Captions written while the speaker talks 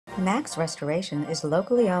Max Restoration is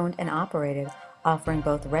locally owned and operated, offering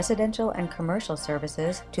both residential and commercial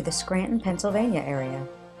services to the Scranton, Pennsylvania area.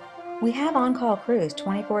 We have on-call crews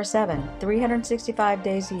 24/7, 365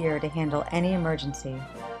 days a year to handle any emergency.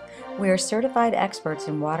 We are certified experts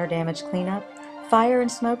in water damage cleanup, fire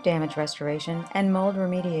and smoke damage restoration, and mold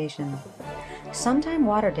remediation. Sometimes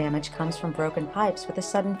water damage comes from broken pipes with a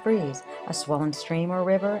sudden freeze, a swollen stream or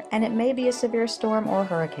river, and it may be a severe storm or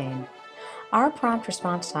hurricane. Our prompt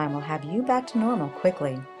response time will have you back to normal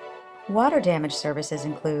quickly. Water damage services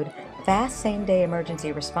include fast same-day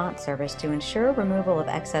emergency response service to ensure removal of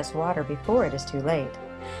excess water before it is too late,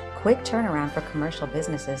 quick turnaround for commercial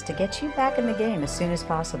businesses to get you back in the game as soon as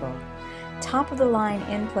possible, top-of-the-line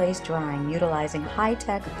in-place drying utilizing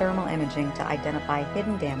high-tech thermal imaging to identify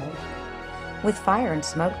hidden damage. With fire and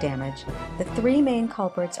smoke damage, the three main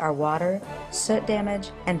culprits are water, soot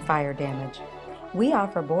damage, and fire damage. We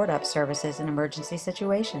offer board-up services in emergency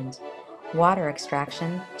situations, water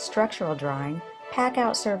extraction, structural drying,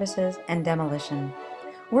 pack-out services, and demolition.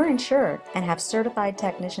 We're insured and have certified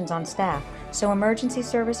technicians on staff, so emergency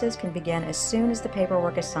services can begin as soon as the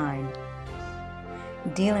paperwork is signed.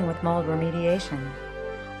 Dealing with mold remediation.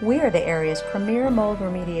 We are the area's premier mold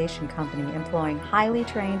remediation company, employing highly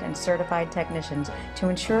trained and certified technicians to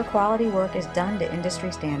ensure quality work is done to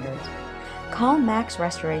industry standards. Call Max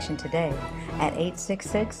Restoration today at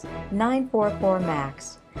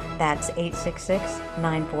 866-944-MAX. That's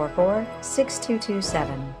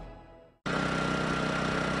 866-944-6227.